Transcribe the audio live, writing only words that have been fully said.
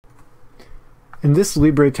In this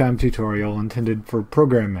LibreTime tutorial intended for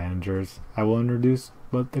program managers, I will introduce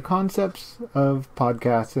both the concepts of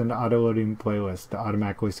podcasts and auto-loading playlists to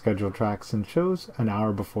automatically schedule tracks and shows an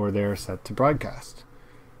hour before they are set to broadcast.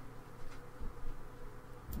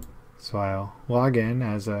 So I'll log in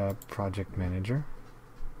as a project manager.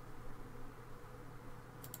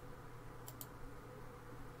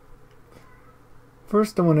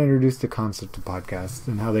 First, I want to introduce the concept of podcasts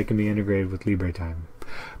and how they can be integrated with LibreTime.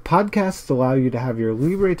 Podcasts allow you to have your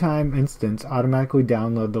LibreTime instance automatically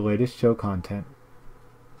download the latest show content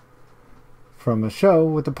from a show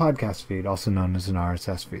with a podcast feed, also known as an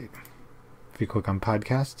RSS feed. If you click on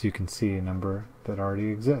podcasts, you can see a number that already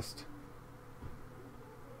exist.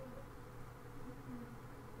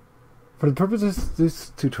 For the purposes of this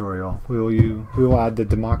tutorial, we will add the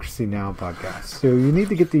Democracy Now! Podcast. So you need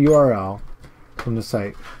to get the URL from the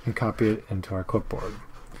site and copy it into our clipboard.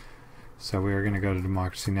 So we are going to go to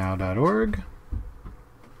democracynow.org,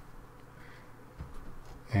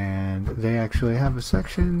 and they actually have a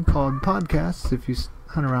section called podcasts if you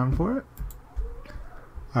hunt around for it.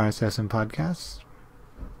 RSS and podcasts.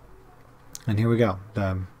 And here we go,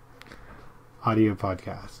 the audio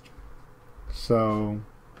podcast. So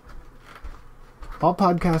all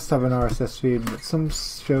podcasts have an RSS feed, but some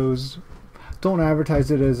shows don't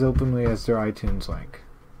advertise it as openly as their iTunes link.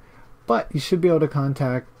 But you should be able to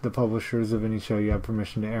contact the publishers of any show you have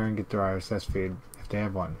permission to air and get their RSS feed if they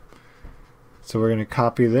have one. So we're going to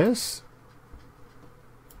copy this,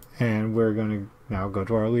 and we're going to now go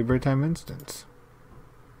to our LibreTime instance.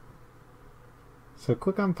 So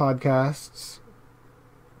click on podcasts,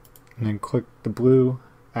 and then click the blue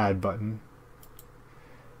add button,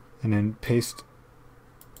 and then paste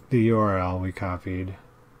the URL we copied,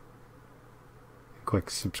 and click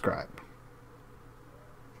subscribe.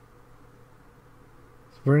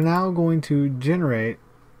 We're now going to generate,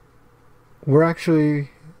 we're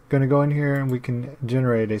actually going to go in here and we can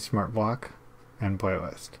generate a smart block and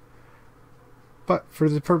playlist. But for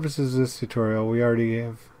the purposes of this tutorial, we already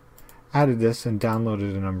have added this and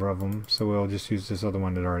downloaded a number of them, so we'll just use this other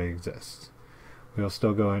one that already exists. We'll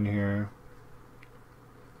still go in here.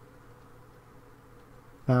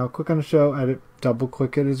 Now click on the show, edit, double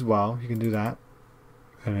click it as well. You can do that,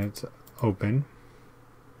 and it's open.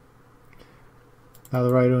 Now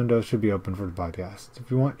the right window should be open for the podcast. If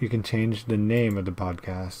you want, you can change the name of the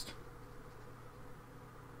podcast.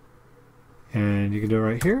 And you can do it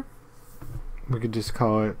right here. We could just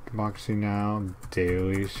call it Democracy Now!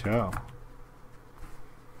 Daily Show.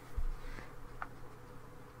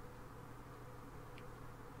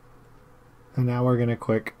 And now we're going to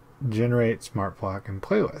click Generate Smart Block and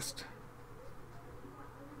Playlist.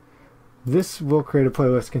 This will create a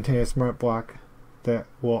playlist containing a smart block that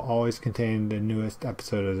will always contain the newest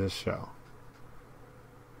episode of this show.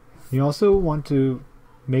 You also want to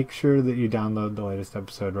make sure that you download the latest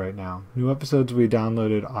episode right now. New episodes will be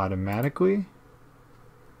downloaded automatically.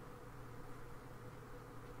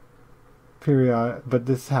 But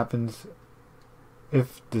this happens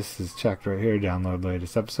if this is checked right here, download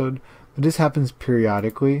latest episode. But this happens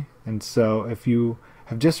periodically, and so if you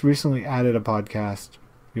have just recently added a podcast,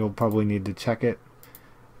 you'll probably need to check it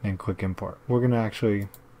and click import. We're going to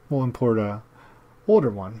we'll import a older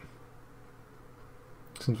one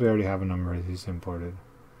since we already have a number of these imported.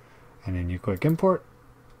 And then you click import,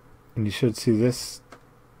 and you should see this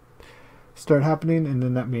start happening, and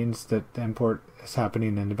then that means that the import is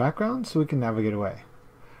happening in the background so we can navigate away.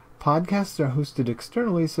 Podcasts are hosted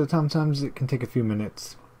externally, so sometimes it can take a few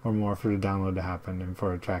minutes or more for the download to happen and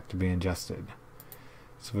for a track to be ingested.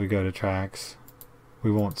 So if we go to tracks, we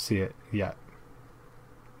won't see it yet.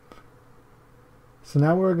 So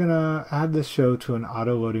now we're going to add this show to an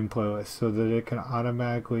auto-loading playlist so that it can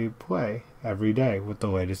automatically play every day with the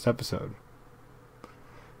latest episode.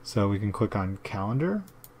 So we can click on Calendar.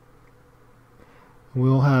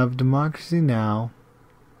 We'll have Democracy Now!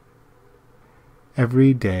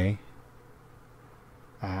 Every day,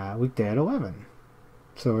 weekday at 11.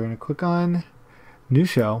 So we're going to click on New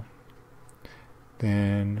Show.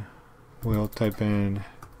 Then we'll type in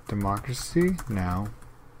Democracy Now!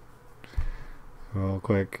 We'll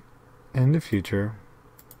click in the future,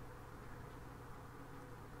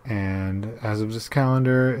 and as of this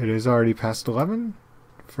calendar, it is already past 11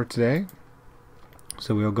 for today,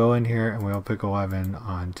 so we'll go in here and we'll pick 11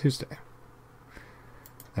 on Tuesday.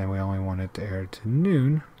 Then we only want it to air to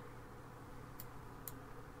noon,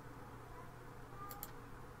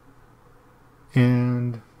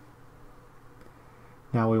 and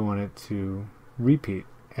now we want it to repeat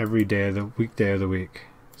every day of the weekday of the week.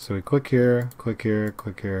 So we click here, click here,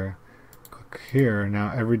 click here, click here.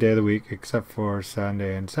 Now every day of the week except for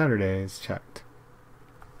Sunday and Saturday is checked.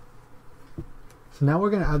 So now we're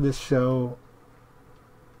going to add this show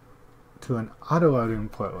to an auto-loading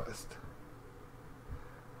playlist.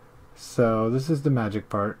 So this is the magic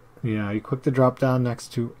part. You click the drop down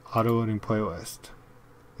next to auto-loading playlist.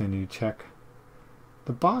 Then you check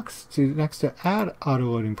the box next to add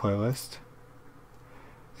auto-loading playlist.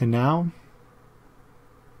 And now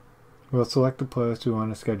we'll select the playlist we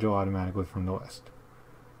want to schedule automatically from the list.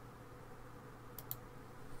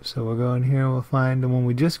 So we'll go in here and we'll find the one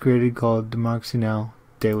we just created called Democracy Now!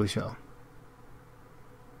 Daily Show.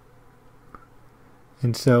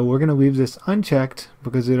 And so we're going to leave this unchecked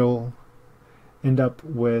because it'll end up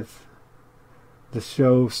with the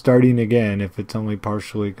show starting again if it's only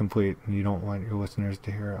partially complete and you don't want your listeners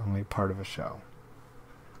to hear only part of a show.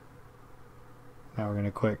 Now we're going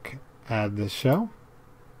to click add this show.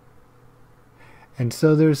 And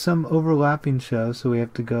so there's some overlapping shows, so we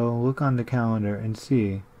have to go look on the calendar and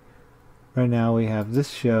see. Right now we have this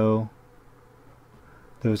show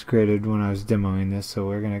that was created when I was demoing this, so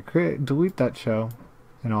we're going to delete that show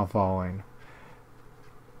and all following.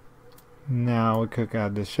 Now we click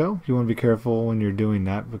add this show. You want to be careful when you're doing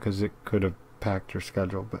that because it could have packed your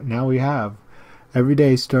schedule. But now we have every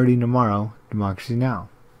day starting tomorrow, Democracy Now!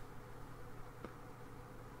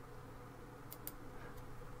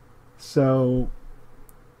 So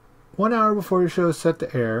 1 hour before your show is set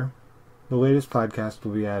to air, the latest podcast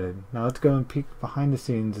will be added. Now let's go and peek behind the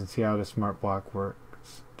scenes and see how the smart block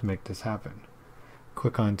works to make this happen.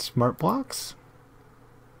 Click on Smart Blocks.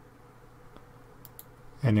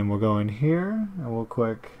 And then we'll go in here and we'll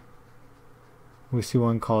click, we see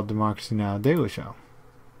one called Democracy Now! Daily Show.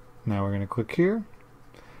 Now we're going to click here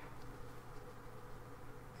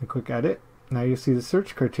and click Edit. Now you see the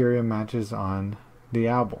search criteria matches on the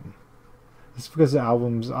album. This is because the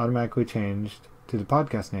album's automatically changed to the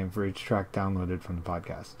podcast name for each track downloaded from the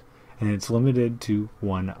podcast. And it's limited to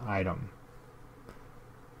one item.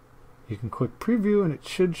 You can click preview and it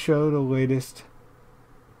should show the latest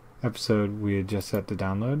episode we had just set to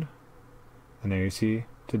download. And there you see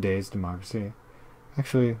today's Democracy.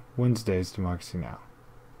 Actually, Wednesday's Democracy Now!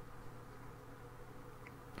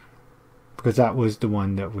 Because that was the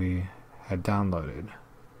one that we had downloaded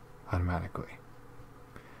automatically.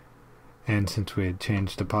 And since we had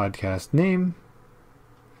changed the podcast name,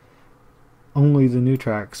 only the new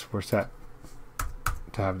tracks were set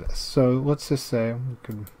to have this. So let's just say we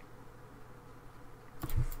could,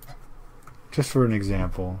 just for an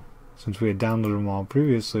example, since we had downloaded them all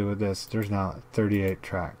previously with this, there's now 38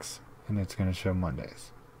 tracks, and it's going to show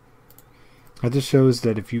Mondays. That just shows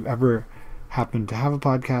that if you ever happen to have a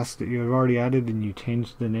podcast that you have already added and you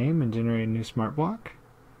change the name and generate a new smart block,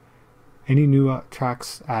 any new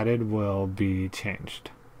tracks added will be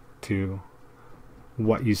changed to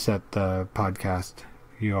what you set the podcast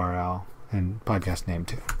URL and podcast name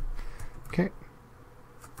to. Okay.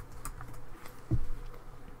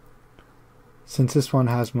 Since this one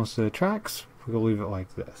has most of the tracks, we'll leave it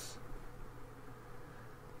like this.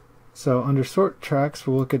 So under sort tracks,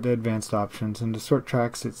 we'll look at the advanced options, and to sort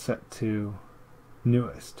tracks, it's set to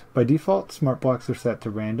newest. By default, smart blocks are set to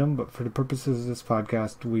random, but for the purposes of this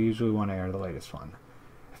podcast, we usually want to air the latest one.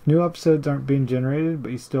 If new episodes aren't being generated,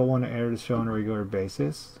 but you still want to air the show on a regular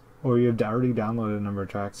basis, or you have already downloaded a number of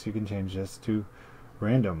tracks, you can change this to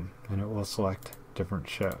random, and it will select different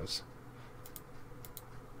shows.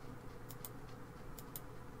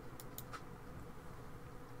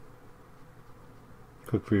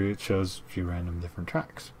 Quick preview, it shows a few random different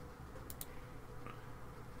tracks.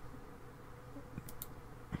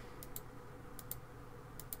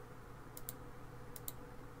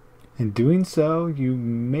 In doing so, you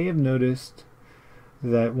may have noticed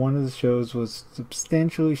that one of the shows was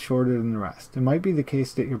substantially shorter than the rest. It might be the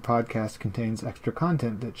case that your podcast contains extra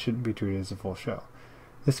content that shouldn't be treated as a full show.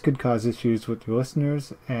 This could cause issues with your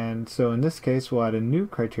listeners, and so in this case, we'll add a new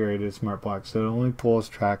criteria to the smart block so it only pulls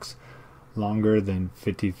tracks longer than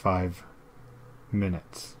 55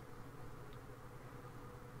 minutes.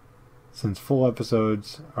 Since full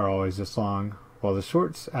episodes are always this long, while the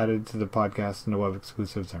shorts added to the podcast and the web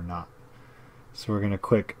exclusives are not. So we're going to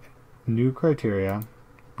click New Criteria.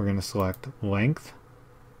 We're going to select Length.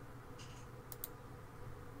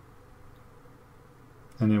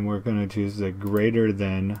 And then we're going to choose the greater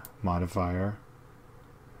than modifier.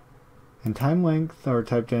 And time length are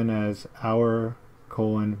typed in as hour,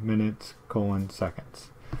 minutes, seconds.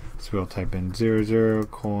 So we'll type in 00,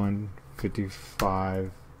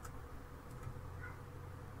 55,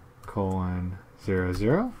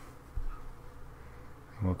 00.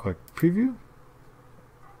 And we'll click Preview.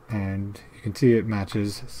 And you can see it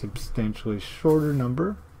matches substantially shorter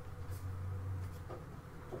number.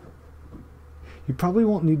 You probably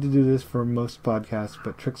won't need to do this for most podcasts,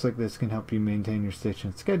 but tricks like this can help you maintain your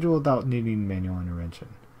station schedule without needing manual intervention.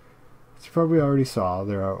 As you probably already saw,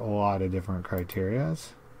 there are a lot of different criterias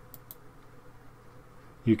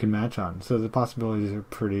you can match on, so the possibilities are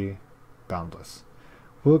pretty boundless.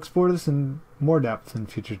 We'll explore this in more depth in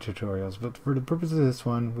future tutorials, but for the purpose of this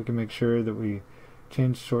one, we can make sure that we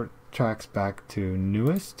change short tracks back to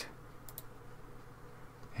newest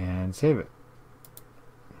and save it.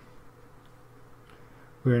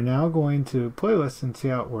 We are now going to playlist and see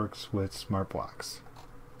how it works with smart blocks.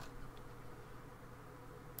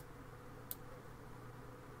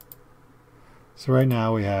 So right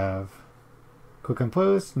now we have click on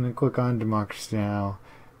playlist and then click on Democracy Now!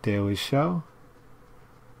 Daily Show.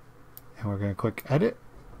 And we're going to click edit.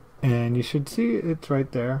 And you should see it's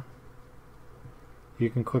right there.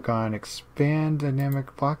 You can click on expand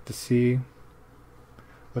dynamic block to see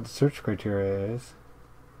what the search criteria is.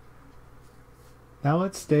 Now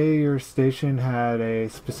let's say your station had a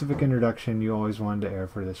specific introduction you always wanted to air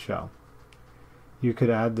for this show. You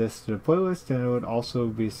could add this to the playlist and it would also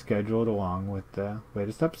be scheduled along with the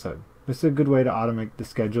latest episode. This is a good way to automate the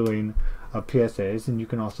scheduling of PSAs, and you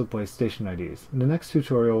can also place station IDs. In the next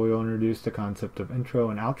tutorial, we will introduce the concept of intro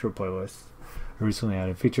and outro playlists, a recently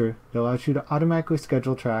added feature that allows you to automatically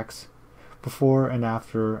schedule tracks before and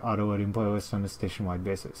after auto-loading playlists on a station-wide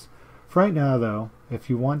basis. For right now, though, if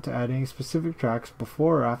you want to add any specific tracks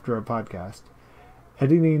before or after a podcast,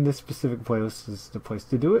 editing this specific playlist is the place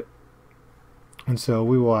to do it. And so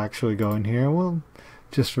we will actually go in here, we'll,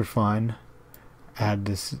 just for fun, add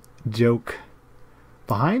this joke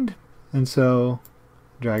behind. And so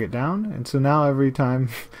drag it down. And so now every time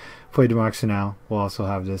play Democracy Now! We'll also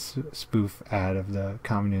have this spoof ad of the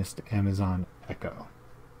communist Amazon Echo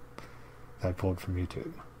that I pulled from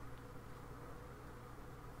YouTube.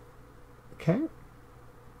 Okay.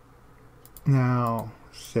 Now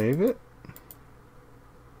save it.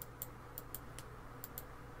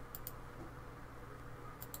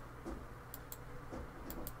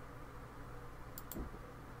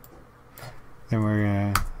 Then we're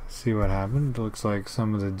going to see what happened. It looks like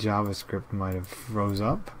some of the JavaScript might have froze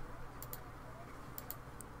up.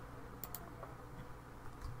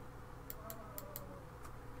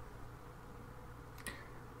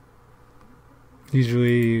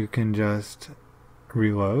 Usually you can just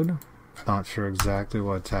reload. Not sure exactly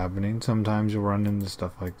what's happening. Sometimes you'll run into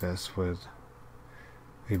stuff like this with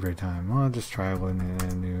LibreTime. Well, I'll just try loading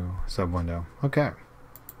a new sub window. Okay.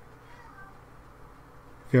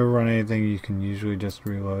 If you ever run anything, you can usually just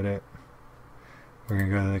reload it. We're going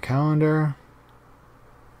to go to the calendar.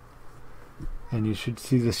 And you should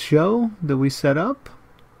see the show that we set up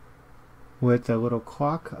with a little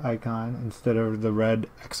clock icon instead of the red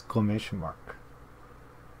exclamation mark.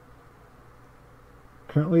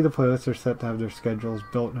 Currently, the playlists are set to have their schedules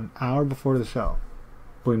built an hour before the show.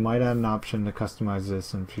 But we might add an option to customize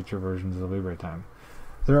this in future versions of LibreTime.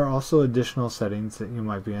 There are also additional settings that you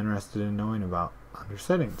might be interested in knowing about under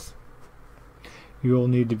settings. You will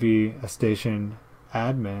need to be a station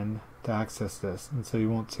admin to access this, and so you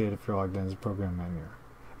won't see it if you're logged in as a program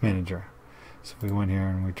manager. So if we went here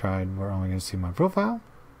and we tried, we're only going to see my profile.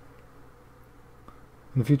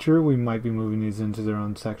 In the future, we might be moving these into their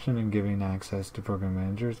own section and giving access to program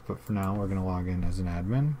managers, but for now, we're going to log in as an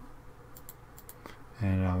admin.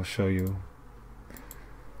 And I'll show you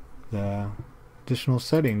the additional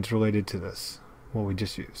settings related to this, what we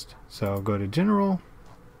just used. So I'll go to General,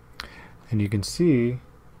 and you can see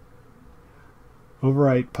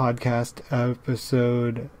overwrite podcast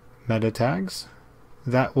episode meta tags.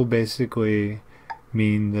 That will basically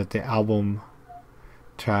mean that the album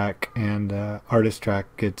track and artist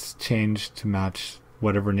track gets changed to match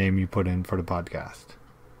whatever name you put in for the podcast.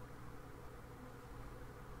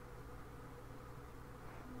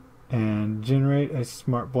 And generate a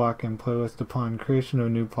smart block and playlist upon creation of a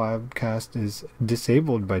new podcast is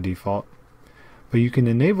disabled by default, but you can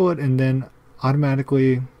enable it and then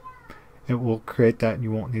automatically it will create that and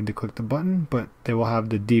you won't need to click the button, but they will have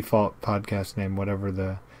the default podcast name, whatever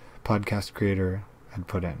the podcast creator had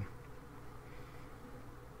put in.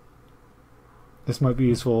 This might be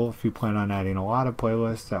useful if you plan on adding a lot of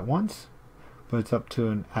playlists at once, but it's up to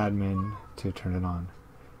an admin to turn it on.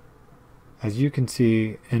 As you can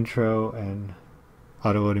see, intro and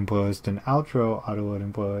auto-loading playlist and outro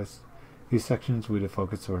auto-loading playlist, these sections will be the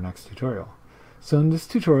focus of our next tutorial. So in this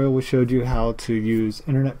tutorial, we showed you how to use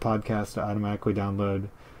Internet Podcasts to automatically download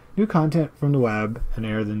new content from the web and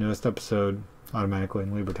air the newest episode automatically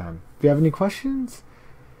in LibreTime. If you have any questions,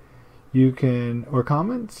 or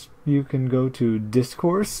comments, you can go to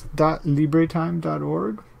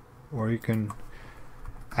discourse.libretime.org, or you can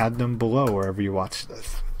add them below wherever you watch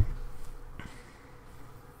this.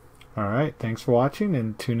 Alright, thanks for watching,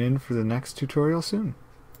 and tune in for the next tutorial soon.